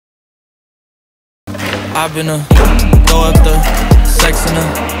I've been throw up the sex in her.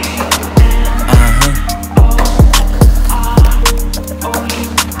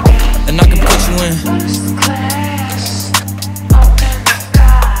 And I can put you in.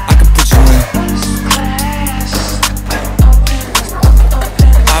 I can put you in.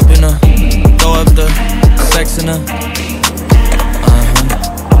 I've been throw up the sex in her.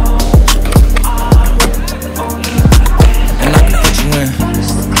 And I can put you in.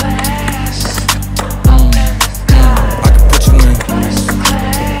 I can put you in.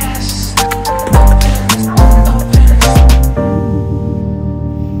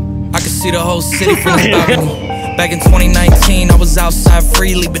 I can see the whole city from the balcony. Back in 2019, I was outside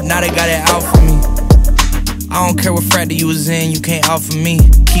freely, but now they got it out for me. I don't care what frat you was in, you can't out for me.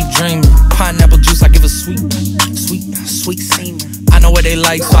 Keep dreaming. Pineapple juice, I give a sweet semen. I know what they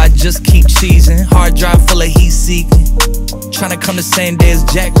like, so I just keep cheesing. Hard drive full of heat seeking. Tryna come the same day as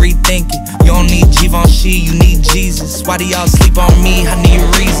Jack, rethinking. You don't need Givenchy, you need Jesus. Why do y'all sleep on me? I need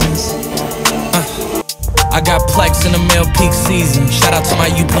reasons. I got plex in the mail peak season. Shout out to my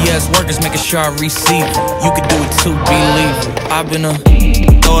UPS workers, making sure I receive it. You could do it too, believe it. I've been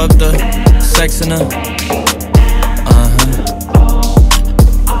throw up the sex in her.